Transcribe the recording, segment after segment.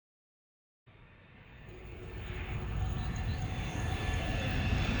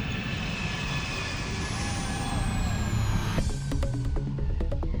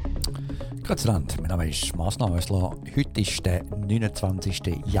Grüezi, mein Name ist Marsner Häusler. Heute ist der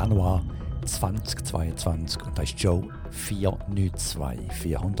 29. Januar 2022 und das ist Joe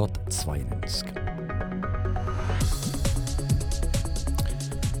 492.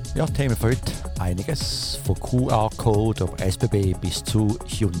 Ja, Thema für heute einiges, von QR-Code über SBB bis zu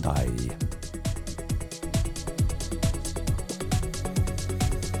Hyundai.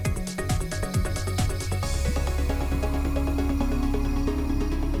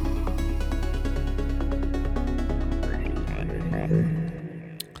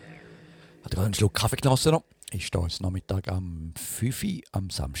 Einen Schluck Kaffee genossen noch. Ich stehe heute Nachmittag am 5 Uhr am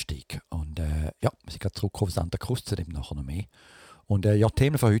Samstag. Und wir sind gerade zurück auf Santa Cruz, zu dem nachher noch mehr. Und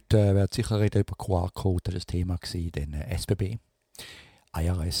Themen von heute werden sicher reden über QR-Code, das war das Thema gewesen, dann SBB,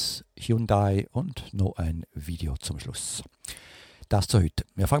 IRS, Hyundai und noch ein Video zum Schluss. Das zu heute.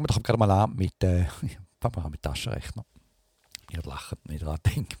 Wir fangen doch gerade mal an mit Taschenrechner. Nicht lachen, nicht dran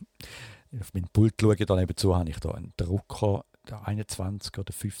denken. Auf meinen Pult schaue ich da nebenzu, habe ich da einen Drucker, der 21er,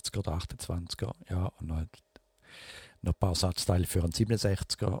 der 50er, der 28er, ja, und noch ein paar Ersatzteile für einen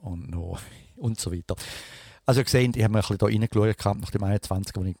 67er und so weiter. Also gesehen, ich habe mir ein bisschen da reingeschaut, nach dem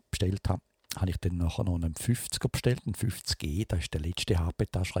 21er, den ich bestellt habe, habe ich dann nachher noch einen 50er bestellt, einen 50G, das ist der letzte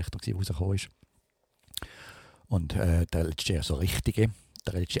HP-Taschenrechner, der rausgekommen ist. Und der letzte, also richtige,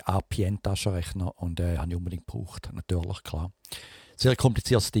 der letzte APN-Taschenrechner und habe ich unbedingt gebraucht, natürlich, klar. Sehr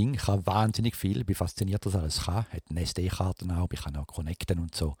kompliziertes Ding, kann wahnsinnig viel, ich bin fasziniert, dass er alles kann. Hat eine SD-Karte auch, ich kann auch connecten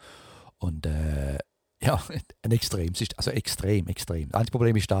und so. Und ein extrem, also extrem. Das einzige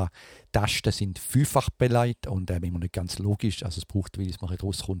Problem ist da, Tasten sind vielfach beleidigt und immer nicht ganz logisch. Also es braucht, wie es mal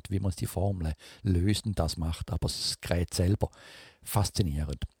rauskommt, wie man die Formel löst und das macht. Aber das Gerät selber,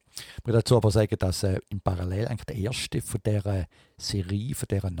 faszinierend. Ich muss dazu aber sagen, dass im Parallel eigentlich der erste von dieser Serie, von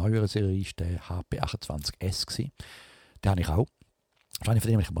dieser neueren Serie, ist der HP28S gewesen. Den habe ich auch. Wahrscheinlich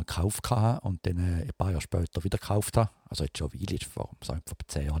von dem ich mal gekauft habe und dann ein paar Jahre später wieder gekauft habe. Also jetzt schon eine Weile, vor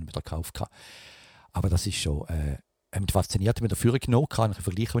 10 Jahren wieder gekauft habe. Aber das ist schon mich fasziniert, mit der Führung genommen, kann ich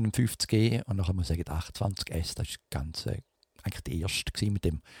vergleichen mit dem 50G und nachher muss ich sagen, der 28S, das ist ganz, eigentlich der erste gewesen mit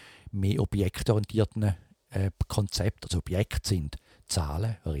dem mehr objektorientierten Konzept. Also Objekte sind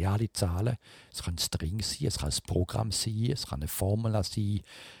Zahlen, reale Zahlen. Es kann ein String sein, es kann ein Programm sein, es kann eine Formel sein,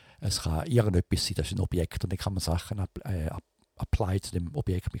 es kann irgendetwas sein, das ist ein Objekt und dann kann man Sachen apply zu dem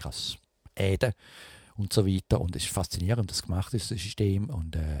Objekt, man kann es adden und so weiter. Und es ist faszinierend, das gemacht ist, das System.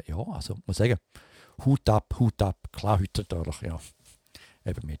 Und also muss sagen, Hut ab. Klar, heute natürlich, ja.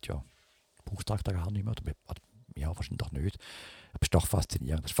 Eben mit, brauchst du da gar nicht mehr. Oder, wahrscheinlich doch nicht. Aber es ist doch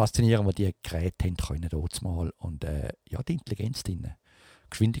faszinierend. Es ist faszinierend, was die Geräte haben können, dort mal. Und die Intelligenz drin,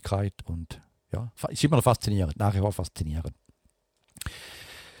 Geschwindigkeit und es ist immer noch faszinierend, nachher auch faszinierend.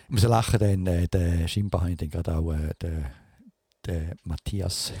 Ich muss lachen, denn der scheinbar habe ich dann gerade auch der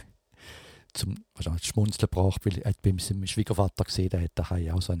Matthias zum wahrscheinlich Schmunzeln gebracht, weil er bei seinem Schwiegervater gesehen hat, der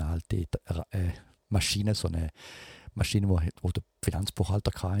hat auch so eine alte Maschine, wo der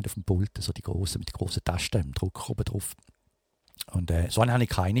Finanzbuchhalter hatte auf dem Pult, so die große mit den großen Tasten im Drucker oben drauf. Und so eine habe ich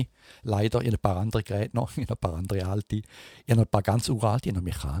keine, leider. Ich habe ein paar andere Geräte noch, ich habe ein paar andere alte. Ich habe ein paar ganz uralte, ich habe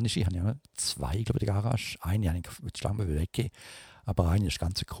mechanische, ich habe 2, glaube ich, in der Garage. Eine habe ich jetzt lange weggegeben, aber eine ist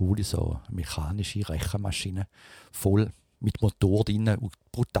ganz coole, so mechanische Rechenmaschine, voll mit Motor drin,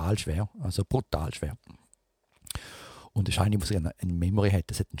 brutal schwer. Und das ist eine, die eine Memory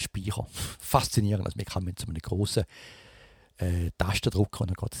hat, das hat einen Speicher. Faszinierend, also man kann mit so einem grossen Tastendrucker und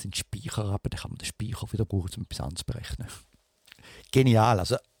dann geht es in den Speicher runter, dann kann man den Speicher wieder brauchen, um etwas anderes zu berechnen. Genial,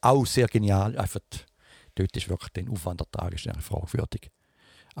 also auch sehr genial. Einfach, dort ist wirklich der Aufwandertrag fragwürdig.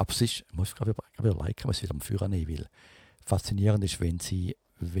 Aber es ist, ich muss gerade wieder liken, was ich wieder am Führer nehmen will. Faszinierend ist, wenn sie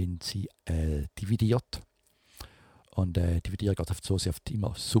dividiert. Und dividieren geht oft so, sie hat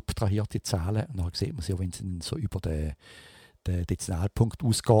immer subtrahierte Zahlen. Und dann sieht man sie auch, wenn sie so über den Dezimalpunkt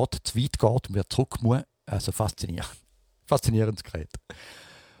ausgeht, zu weit geht und wieder zurück muss. Also faszinierendes Gerät.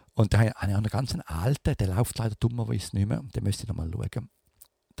 Und dann habe ich einen ganz alten, der läuft leider dummerweise nicht mehr. Und den müsste ich noch mal schauen.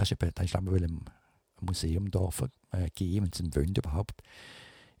 Das ist im Museum da geben, wenn sie ihn wollen überhaupt.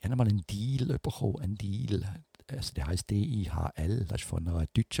 Ich habe mal einen Deal bekommen, also der heisst DIHL, das ist von einer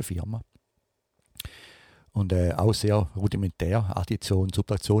deutschen Firma. Und auch sehr rudimentär, Addition,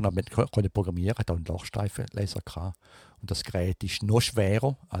 Subtraktion, aber man konnte programmieren, hat auch einen Lochstreifenleser gehabt. Und das Gerät ist noch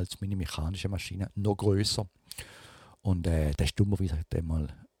schwerer als meine mechanische Maschine, noch grösser. Und der ist dummerweise mal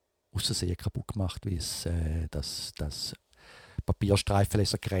aus Versehen kaputt gemacht, weil es das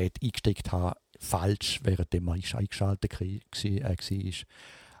Papierstreifenlesergerät eingesteckt habe, falsch, während man eingeschaltet war.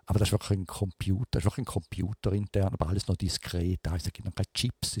 Aber das ist wirklich ein Computer, das ist wirklich ein Computer intern, aber alles noch diskret. Da gibt noch keine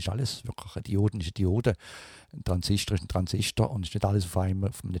Chips, es ist alles wirklich eine Diode, ist eine Diode, ein Transistor ist ein Transistor und es ist nicht alles auf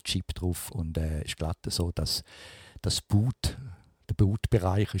einem Chip drauf. Und ist glatt so, dass der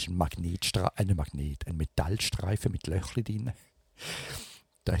Bootbereich ist ein Metallstreifen mit Löchern drin.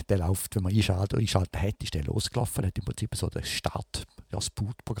 Der läuft, wenn man einschalten hat, ist der losgelaufen. Hat im Prinzip so den Start, ja, das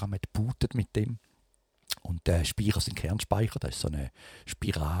Bootprogramm hat bootet mit dem. Und der Speicher sind Kernspeicher, das ist so eine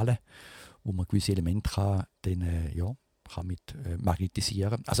Spirale, wo man gewisse Elemente kann mit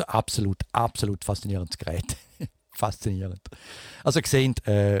magnetisieren. Also absolut faszinierendes Gerät. Faszinierend. Also gesehen,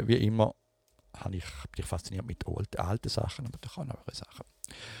 wie immer, bin ich fasziniert mit alten Sachen, aber auch neueren Sachen.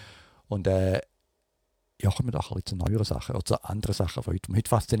 Und kommen wir doch zu neueren Sachen oder zu anderen Sachen, die mich heute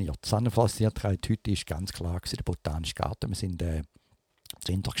fasziniert. Das andere Fasziniertheit heute ist ganz klar der Botanische Garten. Wir sind das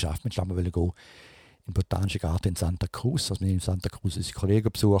Inter geschafft, wir wollten gehen im Botanischen Garten in Santa Cruz. Also wir in Santa Cruz unsere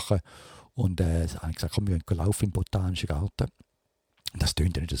Kollegen besuchen und haben gesagt, komm, wir gehen laufen im Botanischen Garten. Das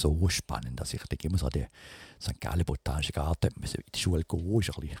klingt ja nicht so spannend. Also ich denke immer so, der St. Gallen Botanische Garten, wenn man in die Schule gehen,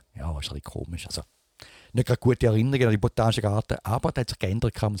 ist ein bisschen komisch. Also nicht gerade gute Erinnerungen an den Botanischen Garten, aber da hat sich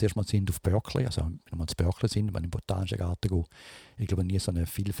geändert, als wir erstmal sind auf Berkeley, also wenn wir in Berkeley sind, wenn wir in den Botanischen Garten gehen, ich glaube nie so eine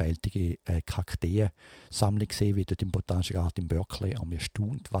vielfältige Kakteen-Sammlung gesehen wie dort im Botanischen Garten in Berkeley. Und mir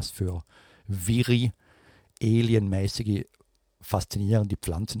erstaunt, was für wirre, alienmäßige, faszinierende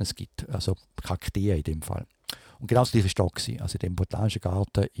Pflanzen es gibt, also Kakteen in dem Fall. Und genau das gleiche war da. Also in dem Botanischen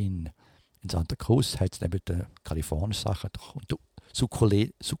Garten in Santa Cruz hat es neben den kalifornischen Sachen und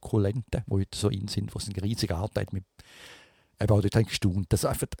Sukkulenten, die heute so in sind, wo es einen riesigen Garten hat. Aber auch dort habe ich gestaunt. Das ist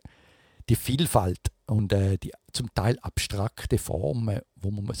einfach die Vielfalt und die zum Teil abstrakte Formen,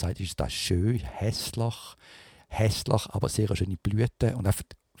 wo man sagt, ist das schön, hässlich, aber sehr schöne Blüten. Und einfach,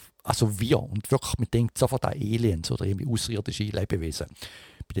 also und wirklich, man denkt sofort an Aliens oder irgendwie außerirdische Lebewesen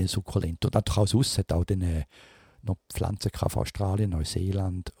bei den Sukkulenten. Und natürlich auch sonst hat auch noch Pflanzen von Australien,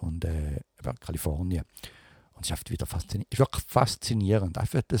 Neuseeland und Kalifornien. Und es ist wieder faszinierend. Ist wirklich faszinierend.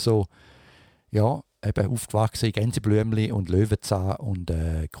 Einfach so, ja, eben aufgewachsen, Gänseblümchen und Löwenzahn und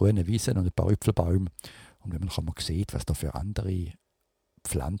grüne Wiesen und ein paar Äpfelbäume. Und wenn man mal sieht, was da für andere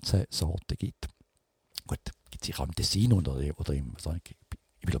Pflanzensorten gibt. Gut, gibt es sicher auch im Tessin oder im,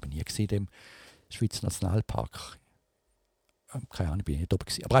 ich glaube nie gesehen, im Schweizer Nationalpark. Keine Ahnung, bin ich nicht oben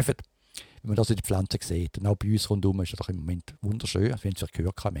gewesen. Aber einfach, wenn man da so die Pflanzen sieht, und auch bei uns rundherum ist es doch im Moment wunderschön, als wenn es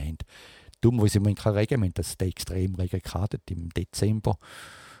gehört haben. Wir haben dummerweise im Moment keinen Regen, wir haben das extrem Regen gehabt im Dezember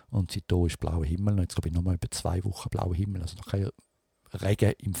und seitdem ist blauer Himmel, und jetzt glaube ich nochmal über 2 Wochen blauer Himmel, also noch kein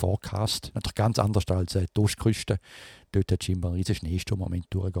Regen im Forecast. Natürlich ganz anders als die Ostküste, dort hat scheinbar ein riesiger Schneesturm im Moment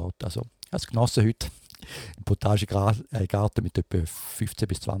durchgeht. Also es genossen heute im Botanischen Garten mit etwa 15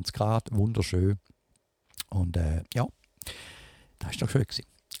 bis 20 Grad, wunderschön. Und ja, das war doch schön gewesen.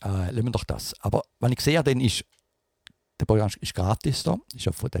 Lassen wir doch das. Aber wenn ich sehe, dann ist der Botanische ist gratis da, ist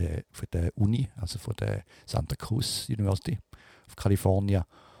ja von der Uni, also von der Santa Cruz University of California.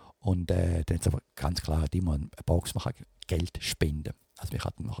 Und dann ist aber ganz klar, dass immer eine Box machen, Geld spenden. Also wir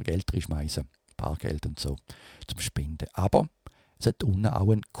hatten nachher Geld reinschmeißen, Bargeld und so, zum Spenden. Aber es hat unten auch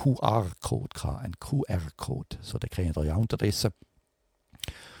einen QR-Code gehabt, einen QR-Code. So, den kennt ihr ja unterdessen.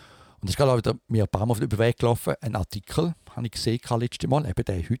 Und das ist gerade wieder mir ein paar Mal über den Weg gelaufen. Ein Artikel habe ich gesehen letztes Mal, eben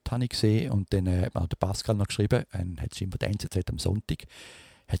den heute habe ich gesehen. Und dann hat mir der Pascal noch geschrieben, hat es immer der NZZ am Sonntag,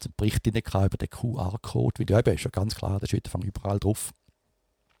 hat es einen Bericht über den QR-Code. Weil eben ist ja ganz klar, das ist heute überall drauf.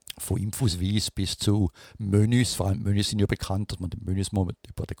 Von Infosweis bis zu Menüs. Vor allem Menüs sind ja bekannt, dass man die Menüs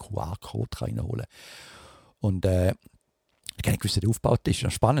über den QR-Code reinholen kann. Und ich kann nicht wissen, wie der aufgebaut ist. Das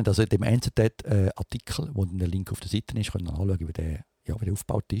ist spannend. Also in dem NZZ-Artikel, wo dann der Link auf der Seite ist, können wir anschauen, wie der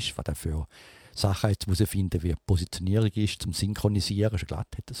aufgebaut ist, was der für Sachen jetzt herausfinden, wie die Positionierung ist, zum Synchronisieren. Ist glatt,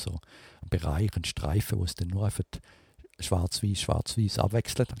 hat es so einen Bereich, einen Streifen, wo es dann nur einfach schwarz-weiß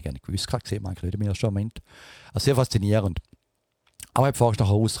abwechselt. Das habe ich gar nicht gewusst, gesehen, man nicht im ersten Moment. Also sehr faszinierend. Aber bevor ich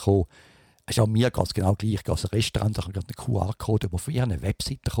nachher rausgekommen, ist auch mir ganz genau gleich. Ich gehe als Restaurant, ich habe einen QR-Code über für eine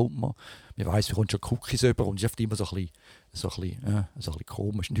Webseite kommt man. Man weiss, wir kommen schon Cookies über und es ist immer so ein bisschen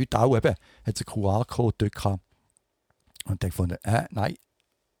komisch. Und heute auch eben, hat es einen QR-Code dort gehabt. Und dann gefunden, nein,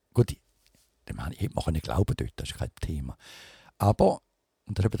 gut, dem hätte man nicht glauben dort, das ist kein Thema. Aber,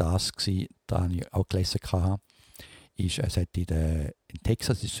 und das war eben das, da habe ich auch gelesen, ist, es hat in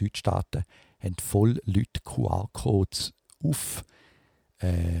Texas, in den Südstaaten, haben voll Leute QR-Codes auf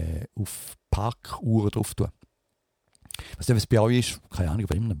Parkuhren drauf tun. Was bei euch ist, keine Ahnung,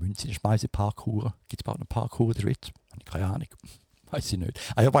 ob immer eine Münze schmeißen Parkuhren. Gibt es überhaupt eine Parkuhr in der Schweiz? Keine Ahnung. Weiß ich nicht.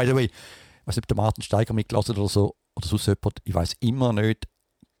 Ja, by the way, ich weiß nicht, ob der Martin Steiger mitgelassen oder so, oder sonst jemand, ich weiß immer nicht,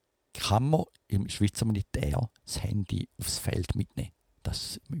 kann man im Schweizer Militär das Handy aufs Feld mitnehmen?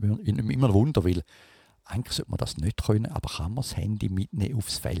 Das ist immer ein Wunder, weil eigentlich sollte man das nicht können, aber kann man das Handy mitnehmen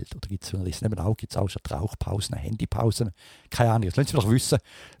aufs Feld? Oder gibt es nebenan gibt's auch schon Rauchpausen, Handypausen? Keine Ahnung, das lassen Sie mich doch wissen,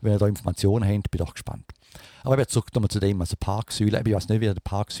 wenn ihr da Informationen habt, bin ich doch gespannt. Aber jetzt zurück nochmal zu dem, also Parksäulen, ich weiß nicht, wie ihr die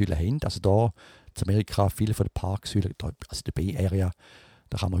Parksäulen habt, also da in Amerika, viele von den Parksäulen, also in der Bay Area,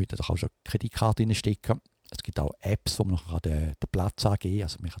 da kann man heute auch schon Kreditkarte reinstecken. Es gibt auch Apps, wo man nachher den Platz angeben kann.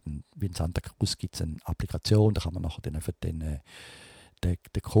 Also wie in Santa Cruz gibt es eine Applikation, da kann man nachher den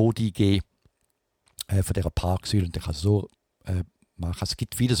Code eingeben von dieser Parksäule und dann kann so machen. Also es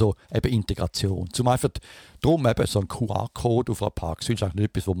gibt viele so eben Integration. Zum Beispiel darum eben so ein QR-Code auf einer Parksäule ist eigentlich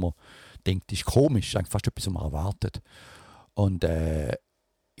nicht etwas, wo man denkt, ist komisch, ist eigentlich fast etwas, was man erwartet. Und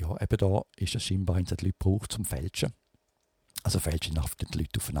ja, eben da ist das scheinbar, wenn es die Leute braucht, zum Fälschen. Also fälschen nach die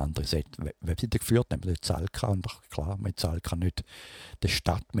Leute auf eine andere Webseite geführt, nämlich Zalka. Und klar, mit Zalka nicht die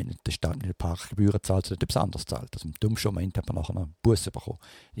Stadt, wenn die Stadt mit den Parkgebühren zahlt, sondern etwas anderes zahlt. Also im dümmsten Moment hat man nachher noch einen Busse bekommen,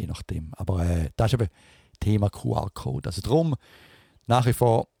 je nachdem. Aber das ist eben Thema QR-Code. Also darum, nach wie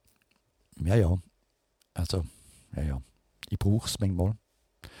vor, ja, ich brauche es manchmal.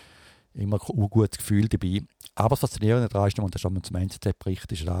 Immer ein gutes Gefühl dabei. Aber das Faszinierende daran ist, und das schon mal zum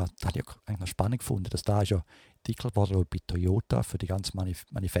NZZ-Bericht, ist das habe ich eigentlich noch spannend gefunden, dass da ist ja entwickelt worden bei Toyota für den ganzen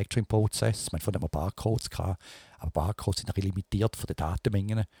Manufacturing-Prozess. Ich meine, von dem Barcodes gehabt, aber Barcodes sind ein bisschen limitiert von den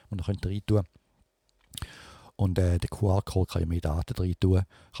Datenmengen, die man rein tun. Und der QR-Code kann ja mehr Daten rein tun,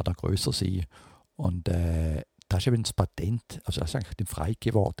 kann auch grösser sein. Und das ist eben das Patent, also das ist eigentlich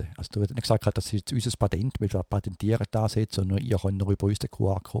freigegeben worden. Also du hast nicht gesagt, das ist jetzt unser Patent, weil wir patentieren das jetzt, sondern ihr könnt nur über uns den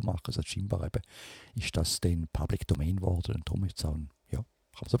QR-Code machen. Also scheinbar eben ist das dann Public Domain geworden und darum ist es auch kann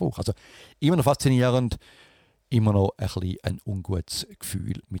man so brauchen. Also immer noch faszinierend, immer noch ein ungutes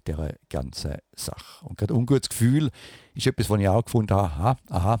Gefühl mit dieser ganzen Sache. Und gerade ein ungutes Gefühl ist etwas, was ich auch gefunden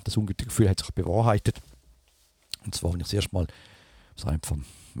habe, das ungute Gefühl hat sich bewahrheitet. Und zwar, als ich das erste Mal von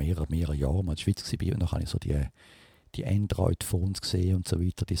mehreren Jahren mal in der Schweiz war, und dann habe ich so die Android-Phones gesehen und so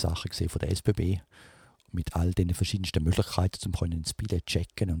weiter, die Sachen gesehen von der SBB mit all den verschiedensten Möglichkeiten, um ins Billett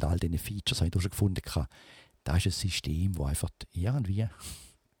checken und all diese Features habe ich schon gefunden. Das ist ein System, das einfach irgendwie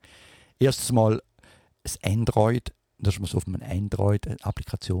erstens mal das Android, dass man so auf einer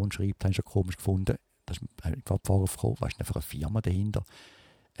Android-Applikation schreibt, habe ich schon komisch gefunden. Da ist ich gerade vorher gekommen, was ist denn für eine Firma dahinter?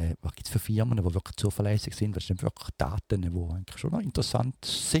 Was gibt es für Firmen, die wirklich zuverlässig sind? Was sind wirklich Daten, die eigentlich schon noch interessant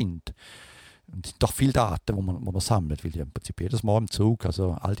sind? Und es sind doch viele Daten, die man sammelt, weil im Prinzip jedes Mal im Zug,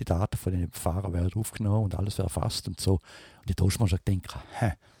 also all die Daten von den Fahrern werden aufgenommen und alles wird erfasst und so. Und da muss man schon denken,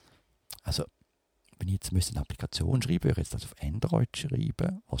 also wenn ich jetzt eine Applikation schreibe, würde ich jetzt das auf Android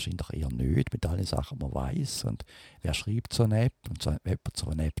schreiben? Wahrscheinlich eher nicht, mit allen Sachen, die man weiss. Und wer schreibt so eine App? Und so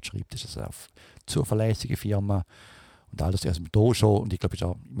eine App schreibt, ist es auf zuverlässige Firma. Und alles, also da schon, und ich glaube, ich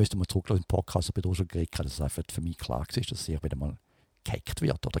müsste mal zurücklassen im Podcast, aber da schon geredet, dass es einfach für mich klar ist, dass es hier wieder mal gehackt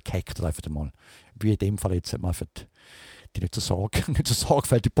wird oder gehackt oder einfach mal, wie in dem Fall jetzt, man einfach die nicht so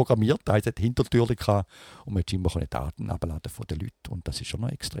sorgfältig programmiert, da hat es Hintertürchen gehabt und man hat immer Daten abladen von den Leuten und das ist schon noch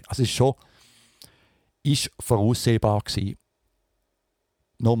extrem. Also es ist voraussehbar gewesen.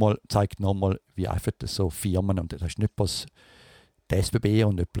 Zeigt nochmal, wie einfach das so Firmen, und das ist nicht bloß die SBB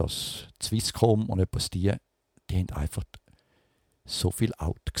und nicht bloß die Swisscom und nicht bloß die haben einfach so viel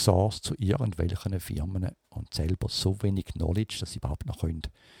outgesourced zu irgendwelchen Firmen und selber so wenig Knowledge, dass sie überhaupt noch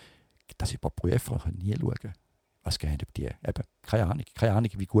das überprüfen können, nie schauen. Was geht ob die eben, keine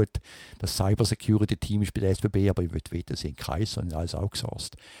Ahnung, wie gut das Cyber-Security-Team ist bei der SBB, aber ich würde wissen, sie sind Kreis und alles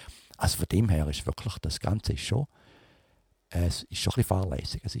outgesourced. Also von dem her ist wirklich, das Ganze ist schon, es ist schon ein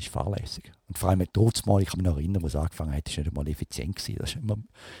bisschen fahrlässig. Und vor allem trotz mal, ich kann mich noch erinnern, wo es angefangen hat, ist nicht einmal effizient gewesen. Das ist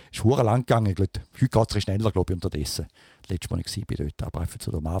verdammt lang gegangen. Heute geht es schneller, glaube ich, unterdessen. Letztes Mal war ich dort, aber einfach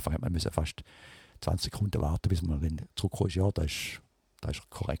so am Anfang hat man fast 20 Sekunden warten, bis man dann zurückkommt. Ja, das ist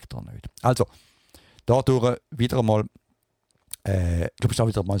korrekt oder nicht. Also, dadurch wieder einmal, ich glaube, es ist auch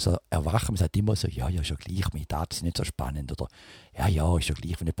wieder mal so erwachen. Man sagt immer so, ja, ist ja gleich, meine Daten sind nicht so spannend. Oder ja, ist ja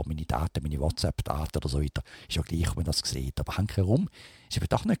gleich, wenn jemand meine Daten, meine WhatsApp-Daten oder so weiter, ist ja gleich, wenn man das sieht. Aber herum ist eben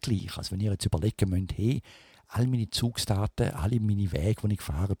doch nicht gleich. Also wenn ihr jetzt überlegen müsst, hey, all meine Zugsdaten, alle meine Wege, die ich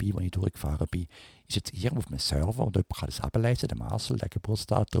gefahren bin, die ich durchgefahren bin, ist jetzt irgendwo auf einem Server und jemand kann das ablesen, der Marcel, der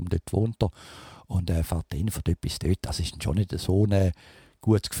Geburtsdatum, dort wohnt er und fährt dann von dort bis dort. Das ist schon nicht so eine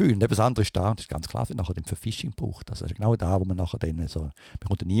gutes Gefühl. Und etwas anderes ist da, und das ist ganz klar, dass nachher für Phishing braucht. Also genau da, wo man nachher dann so, man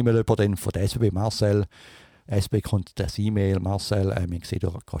bekommt eine E-Mail über den von der SBB, Marcel, SB kommt das E-Mail, Marcel, wir haben gesehen, du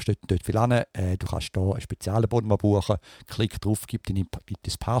kannst dort viel an, du kannst hier einen Spezialabonnement buchen, klick drauf, gib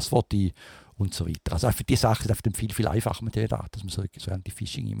das Passwort ein und so weiter. Also für die Sache ist es einfach viel einfacher mit den Daten, dass man so die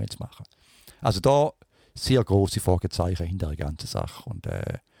Phishing-E-Mails machen. Also da sehr grosse Fragezeichen hinter der ganzen Sache. Und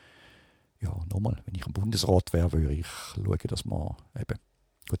ja, nochmal, wenn ich ein Bundesrat wäre, würde ich schauen, dass man eben,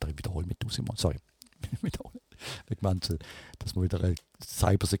 gut, ich wiederhole mit Simon, sorry, dass man wieder ein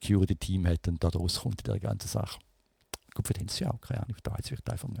Cyber-Security-Team hat und da rauskommt in der ganzen Sache. Gut, für den ist ja auch keine Ahnung, da weiß ich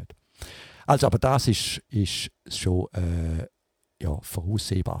einfach nicht. Also, aber das ist schon ja,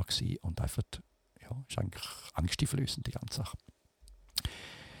 voraussehbar gewesen und einfach, ja, ist eigentlich angsteinflößend, die ganze Sache.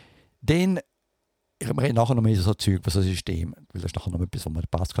 Dann, wir reden nachher noch mehr so Zeug über so ein System, weil das ist nachher noch etwas, was man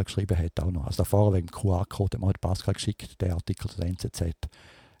Pascal geschrieben hat, auch noch. Also da vorher wegen dem QR-Code, den man Pascal geschickt, der Artikel zu der NZZ.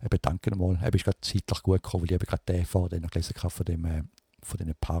 Eben, danke nochmal. Eben, ist gerade zeitlich gut gekommen, weil ich eben gerade den vorher noch gelesen habe von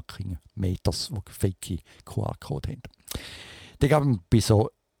den Parking-Meters, die fake QR-Code haben. Dann gab es bei so,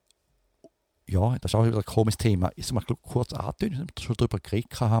 ja, das ist auch wieder ein komisches Thema. Ich mal kurz antönen, dass wir schon darüber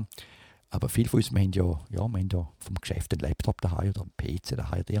geredet haben. Aber viele von uns, wir haben ja vom Geschäft einen Laptop daheim oder einen PC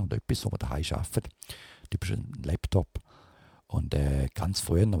daheim, irgendetwas, wo wir daheim arbeiten. Typisch ein Laptop. Und ganz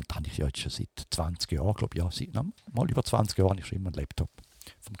früher, da habe ich ja jetzt schon seit 20 Jahren, glaube ich, mal über 20 Jahren, habe ich schon immer einen Laptop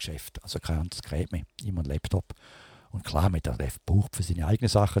vom Geschäft. Also kein anderes Gerät mehr, immer einen Laptop. Und klar, man hat den gebraucht für seine eigenen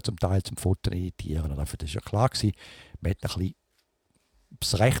Sachen, zum Teil zum Fotos editieren. Das ist ja klar gewesen. Man hat ein bisschen, ob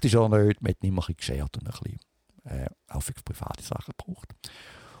es recht ist oder nicht, man hat immer ein bisschen geschert und ein bisschen auch für private Sachen gebraucht.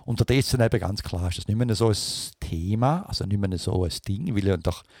 Unterdessen eben ganz klar ist das nicht mehr so ein Thema, also nicht mehr so ein Ding, weil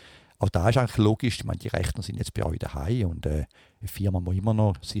doch, auch da ist eigentlich logisch, ich meine, die Rechner sind jetzt bei euch daheim und eine Firma muss immer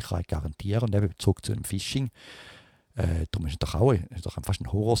noch Sicherheit garantieren und eben zurück zu einem Phishing. Darum ist es doch auch fast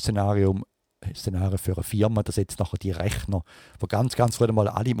ein Horrorszenario für eine Firma, dass jetzt nachher die Rechner, die ganz, ganz früher mal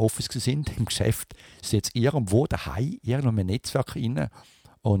alle im Office sind, im Geschäft, sind jetzt irgendwo daheim, irgendwo im Netzwerk rein.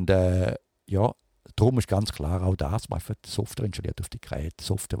 Und ja, darum ist ganz klar auch das, man einfach Software installiert auf die Geräte,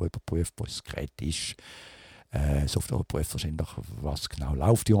 Software, die überprüft, wo das Gerät ist. Software überprüft wahrscheinlich, was genau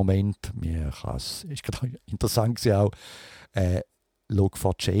läuft im Moment. Ist gerade interessant gewesen auch,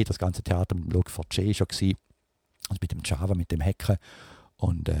 Log4j, das ganze Theater mit Log4j schon gewesen, also mit dem Java, mit dem Hacken.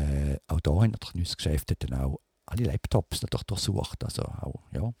 Und auch da in das neues Geschäft hat dann auch alle Laptops natürlich durchsucht, also auch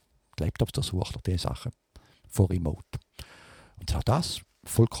ja, die Laptops durchsucht, diese Sachen von Remote. Und auch das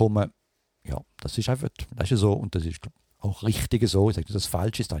vollkommen, ja, das ist einfach, das ist so und das ist auch richtig so. Ich sage nicht, dass es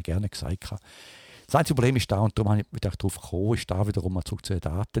falsch ist, das habe ich gerne gesagt. Das einzige Problem ist da, und darum habe ich darauf gekommen, ist da wiederum mal zurück zu den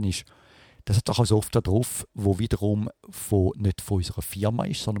Daten, ist, das hat doch auch Software drauf, wo wiederum nicht von unserer Firma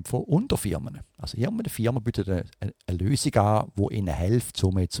ist, sondern von Unterfirmen. Also irgendeine Firma bietet eine Lösung an, die ihnen hilft,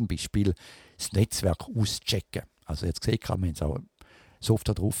 um zum Beispiel das Netzwerk auszuchecken. Also jetzt seht ihr, wir haben jetzt auch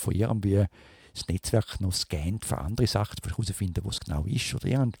Software drauf, von irgendwie das Netzwerk noch scannt für andere Sachen, um herauszufinden, wo es genau ist.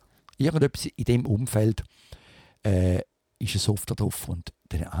 Oder irgendetwas in diesem Umfeld ist eine Software drauf. Und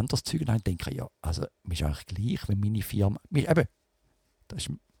dann anderes Zeug denke ich, ja, also mir ist eigentlich gleich, wenn meine Firma, eben, das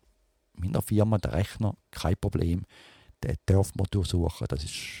ist meiner Firma, der Rechner, kein Problem, den darf man durchsuchen, das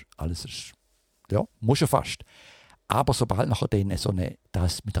ist alles, ja, muss schon fast. Aber sobald nachher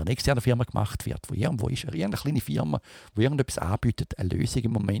das mit einer externen Firma gemacht wird, wo irgendwo ist, eine kleine Firma, wo irgendetwas anbietet, eine Lösung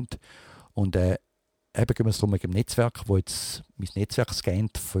im Moment, und eben gehen wir es darum mit dem Netzwerk, wo jetzt mein Netzwerk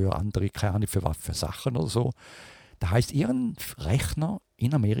scannt für andere, keine Ahnung, für was für Sachen oder so. Das heisst, Ihren Rechner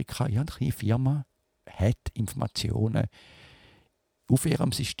in Amerika, Ihre kleine Firma hat Informationen auf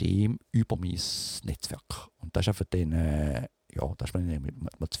ihrem System über mein Netzwerk. Und das ist einfach dann, ja, da ist man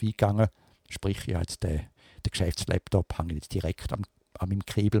zu weit gegangen. Sprich, ich habe jetzt den Geschäftslaptop hänge jetzt direkt an meinem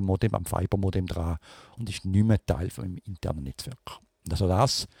Kabelmodem, am Fibermodem dran und ist nicht mehr Teil von meinem internen Netzwerk. Und also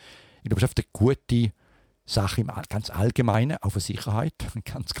das, ich glaube, das ist eine gute Sache im ganz Allgemeinen, auch für Sicherheit,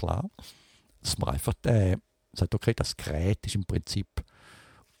 ganz klar. Dass man einfach sagt, okay, das Gerät ist im Prinzip,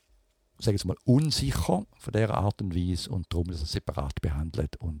 sagen wir mal, unsicher von dieser Art und Weise und darum ist es separat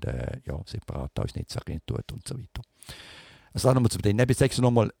behandelt und ja, separat aus Netzwerk tut und so weiter. Also dann nochmal zu den Nebensätzen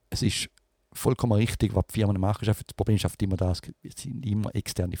nochmal, es ist vollkommen richtig, was die Firmen machen. Das Problem ist immer das, es sind immer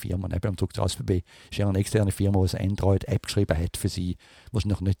externe Firmen. Eben am Zug zur ASBB ist ja eine externe Firma, die eine Android-App geschrieben hat für sie, was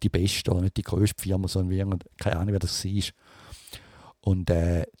noch nicht die beste oder nicht die größte Firma, sondern keine Ahnung, wer das war. Und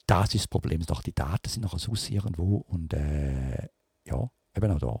das ist das Problem. Doch die Daten sind nachher sonst irgendwo und ja,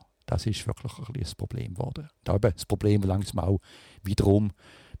 eben auch da. Das ist wirklich ein bisschen das Problem geworden. Da eben das Problem langsam auch wiederum,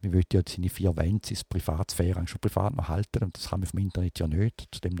 wir wollen ja seine 4 Wände, seine Privatsphäre eigentlich schon privat noch halten und das kann man vom Internet ja nicht,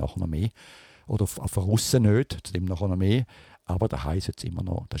 zu dem nachher noch mehr. Oder von außen nicht, zu dem nachher noch mehr. Aber das heisst jetzt immer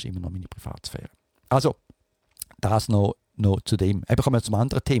noch, das ist immer noch meine Privatsphäre. Also, das noch zu dem. Eben kommen wir zum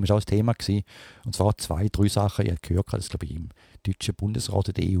anderen Thema, das war auch ein Thema gewesen, und zwar 2, 3 Sachen. Ich habe gehört, das glaube ich im deutschen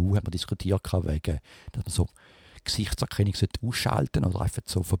Bundesrat der EU hat man diskutiert, wegen, dass man so Gesichtserkennung ausschalten oder einfach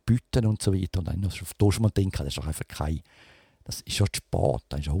so verbieten und so weiter. Und dann muss man denken, das ist doch einfach kein, das ist schon Sport.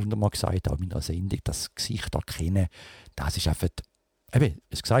 Da ist schon 100-mal gesagt, auch in einer Sendung, das Gesicht erkennen, das ist einfach eben,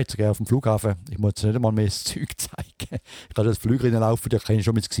 es gesagt, sogar auf dem Flughafen, ich muss jetzt nicht einmal mehr das Zeug zeigen. Ich kann das Flüger reinlaufen, da kenne ich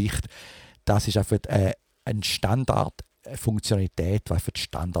schon mein Gesicht. Das ist einfach eine Standardfunktionalität, die einfach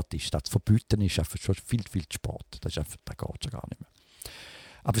Standard ist. Das zu verbieten ist einfach schon viel, viel zu Sport. Das geht schon gar nicht mehr.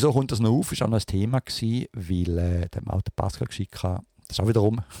 Aber wieso kommt das noch auf? Das war auch noch ein Thema, weil dem alten Pascal geschickt hat. Das ist auch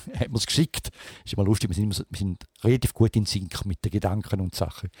wiederum, er hat mir es geschickt. Das ist immer lustig, wir sind relativ gut in Sync mit den Gedanken und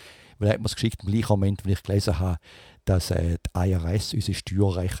Sachen. Weil er hat mir es geschickt im gleichen Moment, wenn ich gelesen habe, dass die IRS, unsere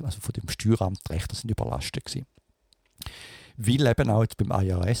Steuerrechner, also von dem Steueramt, die Rechner sind überlastet waren. Weil eben auch jetzt beim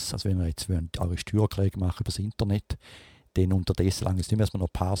IRS, also wenn ihr jetzt eure Steuererklärung machen über das Internet, dann unterdessen lange es nicht mehr, dass man noch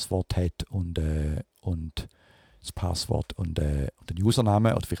ein Passwort hat und das Passwort und den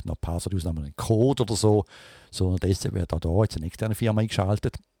Username oder vielleicht noch Passwort, Username und einen Code oder so. So unterdessen wird auch da jetzt eine externe Firma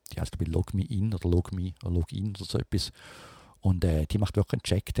eingeschaltet. Die heißt LogMeIn oder Login oder so etwas. Und die macht wirklich einen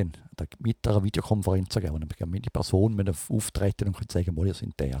Check dann, mit einer Videokonferenz sogar. Und dann mit die Person auftreten und können sagen, ihr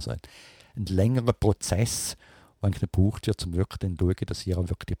sind der. Also ein längerer Prozess, der eigentlich nicht gebraucht wird, um wirklich dann zu schauen, dass ihr auch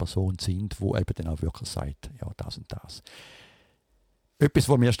wirklich die Person sind, die eben dann auch wirklich sagt, ja, das und das. Etwas,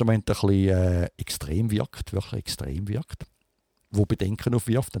 was im ersten Moment ein bisschen extrem wirkt, wirklich extrem wirkt, wo Bedenken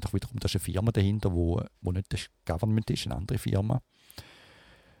aufwirft. Und auch wiederum, da ist eine Firma dahinter, wo nicht das Government ist, eine andere Firma,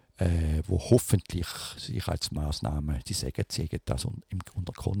 wo hoffentlich Sicherheitsmaßnahmen, sie sagen das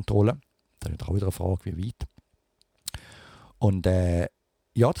unter Kontrolle. Da ist auch wieder eine Frage, wie weit. Und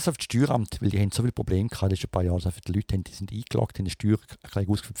ja, das auf das Steueramt, weil die haben so viele Probleme gehabt, das ist ein paar Jahre, die Leute die sind eingeloggt, haben eine Steuererklärung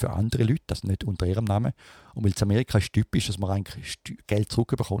ausgeführt für andere Leute, das nicht unter ihrem Namen. Und weil es Amerika ist typisch, dass man eigentlich Geld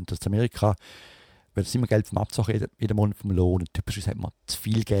zurückbekommt. Das Amerika, weil es immer Geld vom Abzug jeden Monat vom Lohn. Und typischerweise hat man zu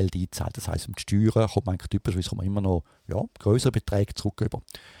viel Geld eingezahlt. Das heisst, um die Steuern kommt man eigentlich typischerweise immer noch größere Beträge zurück.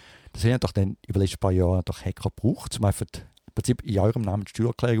 Das haben doch dann über die letzten paar Jahre Hacker gebraucht, um einfach im Prinzip in eurem Namen die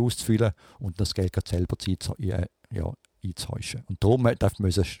Steuererklärung auszufüllen und das Geld selber einzuhäuschen. Und darum darf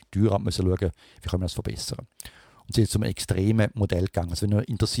man das Steueramt schauen, wie können wir das verbessern. Und sie ist zum extremen Modell gegangen. Also wenn ihr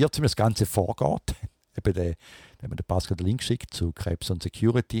interessiert, wie das Ganze vorgeht, eben der Pascal den Link schickt zu Krebs und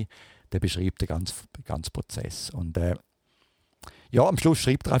Security, der beschreibt den ganzen Prozess. Und am Schluss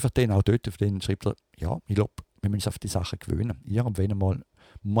schreibt er einfach auch dort, auf den schreibt er, ja, ich glaube, wir müssen uns auf die Sachen gewöhnen. Irgendwann einmal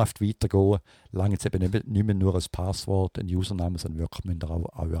muss weitergehen, lange jetzt eben nicht mehr nur ein Passwort, ein Username, sondern wirklich müssen wir auch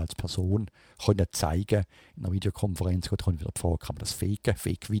als Person können zeigen in einer Videokonferenz, können wieder die Frage, kann man das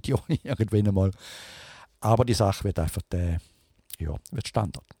Fake-Video irgendwann einmal. Aber die Sache wird einfach wird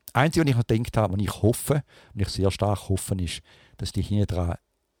Standard. Das Einzige, was ich noch gedacht habe, und ich hoffe, und ich sehr stark hoffe, ist, dass die hinten dran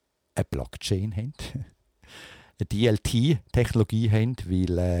eine Blockchain haben, eine DLT-Technologie haben,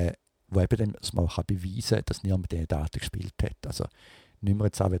 weil wo eben dann, dass man kann beweisen kann, dass niemand mit diesen Daten gespielt hat. Also nicht mehr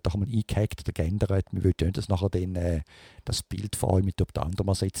jetzt auch, wird doch mal eingehackt oder geändert. Wir wollen nicht, dass nachher dann, das Bild von euch mit jemand anderem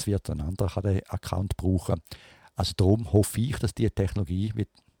ersetzt wird, ein anderer kann den Account brauchen. Also darum hoffe ich, dass diese Technologie, wie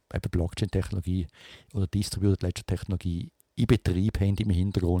eben Blockchain-Technologie oder Distributed Ledger-Technologie in Betrieb haben im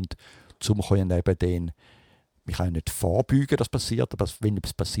Hintergrund, um eben den, man kann ja nicht vorbeugen, dass passiert, aber wenn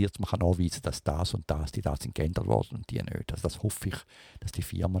etwas passiert, man kann anweisen, dass das und das, die Daten sind geändert worden und die nicht. Also das hoffe ich, dass die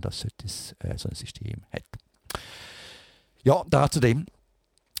Firma so ein System hat. Ja, dazu dem.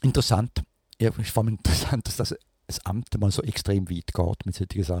 Interessant. Ja, ich fand es interessant, dass das Amt mal so extrem weit geht mit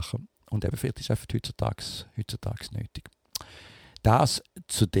solchen Sachen. Und eben vielleicht ist es einfach heutzutage nötig. Das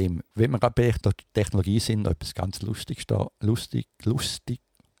zu dem, wenn wir gerade bei der Technologie sind, noch etwas ganz Lustiges da. Lustiges.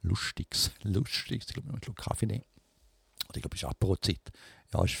 Ich glaube, ich muss einen Schluck Kaffee nehmen. Oder ich glaube, es ist Apero-Zeit.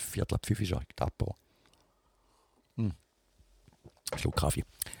 Ja, es ist 4:45 Uhr, Apero. Ein Schluck Kaffee.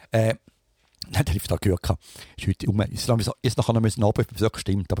 Nein, der Lift gehört. Ist heute ist nachher noch nachprüfen, ob es wirklich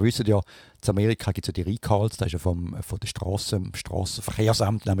stimmt. Aber wisst ihr ja, in Amerika gibt es ja die Recalls, das ist ja von der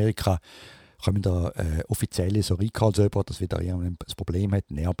Straßenverkehrsamt in Amerika, kommen da offizielle so Recalls über, dass wieder irgendein Problem hat,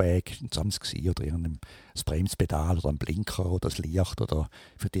 ein Airbag oder irgendein Bremspedal oder ein Blinker oder das Licht oder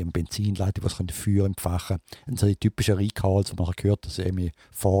für die Benzinleitung, was Feuer entfachen können. Das sind die typischen Recalls, wo man nachher gehört, dass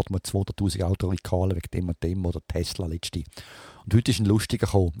Ford mit 200'000 Auto recallen wegen dem und dem oder Tesla letzte. Und heute ist ein lustiger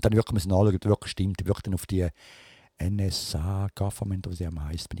gekommen. Und dann wirklich müssen anschauen, ob das wirklich stimmt. Die wirklich dann auf die NSA Government, wie sie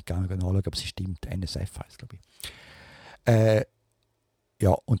heisst, bin ich gar nicht anschauen, aber sie stimmt. NSF heisst, glaube ich.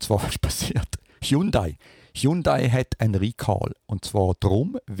 Ja, und zwar, was ist passiert? Hyundai hat einen Recall. Und zwar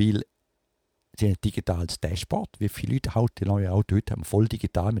darum, weil sie ein digitales Dashboard, wie viele Leute die neuen Autos heute haben, voll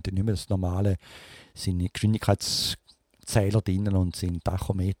digital, mit dem nicht mehr das normale, sind Geschwindigkeitszähler drin und sind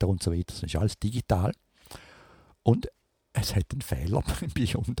Tachometer und so weiter. Das ist alles digital. Und es hat einen Fehler bei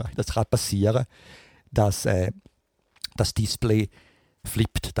Hyundai. Das kann passieren, dass das Display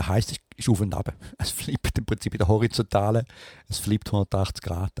flippt. Das heisst, es ist auf und ab. Es flippt im Prinzip in der Horizontalen. Es flippt 180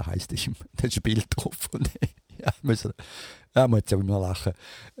 Grad. Das heisst, da ist ein Bild drauf. Und Ja, muss jetzt auch immer lachen.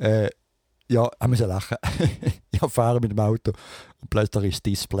 Ja, ich muss lachen. Ich fahre mit dem Auto und plötzlich ist das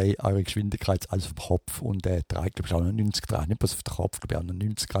Display eurer Geschwindigkeit alles auf dem Kopf und dreht, glaube ich, auch noch 90 Grad. Nicht bloß auf den Kopf, glaube ich, auch noch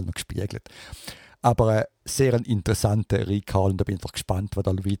 90 Grad noch gespiegelt. Aber sehr ein interessanter Recall und da bin ich doch gespannt, was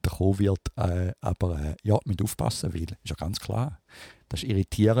da weiterkommen wird. Aber ja, wir müssen aufpassen, weil, ist ja ganz klar, das ist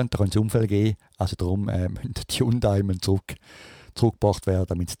irritierend, da kann es Unfälle geben. Also darum müssen die Hyundai zurückgebracht werden,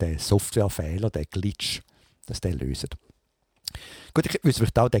 damit der Softwarefehler, der Glitch, dass der lösen. Gut, ich weiß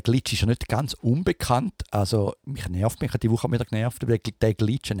vielleicht auch, der Glitch ist ja nicht ganz unbekannt. Also mich hat die Woche wieder genervt, weil der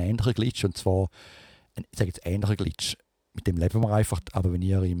Glitch, ein ähnlicher Glitch, und zwar, ich sage jetzt ähnlicher Glitch, mit dem leben wir einfach, aber wenn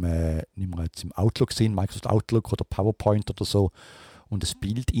ihr im Outlook seid, Microsoft Outlook oder PowerPoint oder so, und das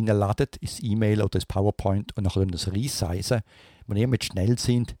Bild reinladet, ins E-Mail oder das PowerPoint und nachher das resizen, wenn ihr mit schnell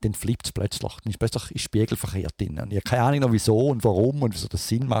sind, dann flippt es plötzlich. Dann ist plötzlich ein Spiegel verkehrt drin. Und ich habe keine Ahnung noch wieso und warum und wieso das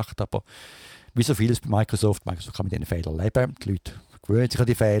Sinn macht, aber wie so vieles bei Microsoft kann mit diesen Fehlern leben. Die Leute gewöhnen sich an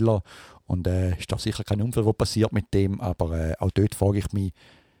die Fehler und ist da sicher kein Unfall, was passiert mit dem, aber auch dort frage ich mich,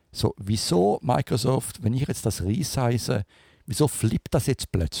 so, wieso Microsoft, wenn ich jetzt das resize, wieso flippt das jetzt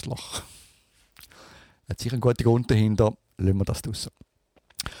plötzlich? Hat sicher einen guten Grund dahinter, lassen wir das draussen.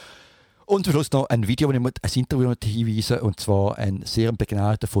 Und zum Schluss noch ein Interview hinweisen, und zwar ein sehr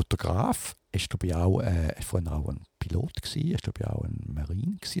begnadeter Fotograf. Er war, glaube ich, auch, vorhin auch ein Pilot gewesen, er war, glaube ich, auch ein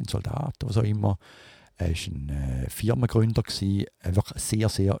Marine gewesen, ein Soldat, was auch immer. Er war ein Firmengründer gewesen, einfach eine sehr,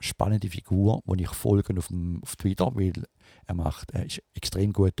 sehr spannende Figur, die ich folge auf Twitter, weil er ist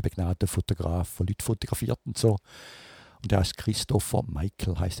extrem guter, begnadeter Fotograf, der Leute fotografiert und so. Und er heißt Christopher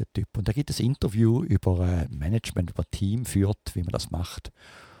Michael, heißt der Typ. Und er gibt ein Interview über Management, über Team führt, wie man das macht.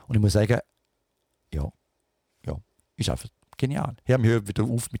 Und ich muss sagen, ja, ist einfach genial. Hören wir wieder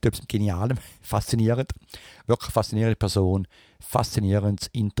auf mit etwas Genialem, faszinierend. Wirklich faszinierende Person, faszinierendes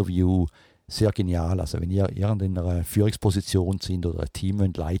Interview, sehr genial. Also wenn ihr in einer Führungsposition sind oder ein Team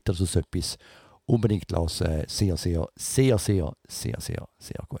leitet oder so etwas, unbedingt lassen. Sehr, sehr, sehr, sehr, sehr, sehr,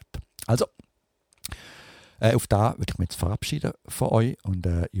 sehr gut. Also, auf da würde ich mich jetzt verabschieden von euch und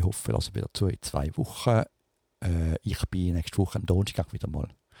ich hoffe, dass ihr wieder zu in 2 Wochen. Ich bin nächste Woche am Donnerstag wieder mal.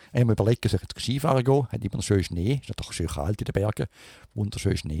 Ich habe mir überlegt, soll ich jetzt Skifahren gehen? Hat immer noch schön Schnee. Es ist doch schön kalt in den Bergen.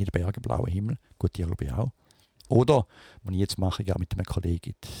 Wunderschön Schnee in den Bergen, blauer Himmel. Gut, ihr glaube ich auch. Oder, was ich jetzt mache, ich mit einem Kollegen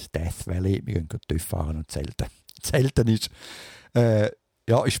in Death Valley. Wir gehen TÜV fahren und zelten. Zelten ist,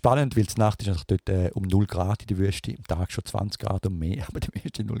 ist spannend, weil es Nacht ist dort um 0 Grad in der Wüste. Am Tag schon 20 Grad und mehr, aber die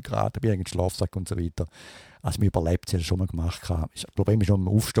Wüste 0 Grad. Da bin ich einen Schlafsack und so weiter. Also, mir überlebt es, ich schon mal gemacht. Das Problem ist schon am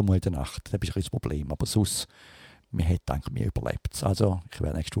Aufstehen in der Nacht. Das ist ein Problem. Aber sonst, mir hat eigentlich mehr überlebt. Also, ich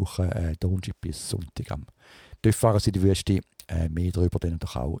werde nächste Woche Donnerstag bis Sonntag am TÜV fahren in die Wüste. Mehr darüber dann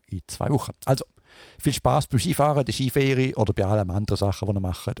doch auch in 2 Wochen. Also, viel Spaß beim Skifahren, der Skiferie oder bei allen anderen Sachen, die ihr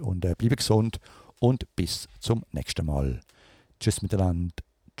macht. Und bleibt gesund und bis zum nächsten Mal. Tschüss miteinander.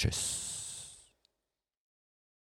 Tschüss.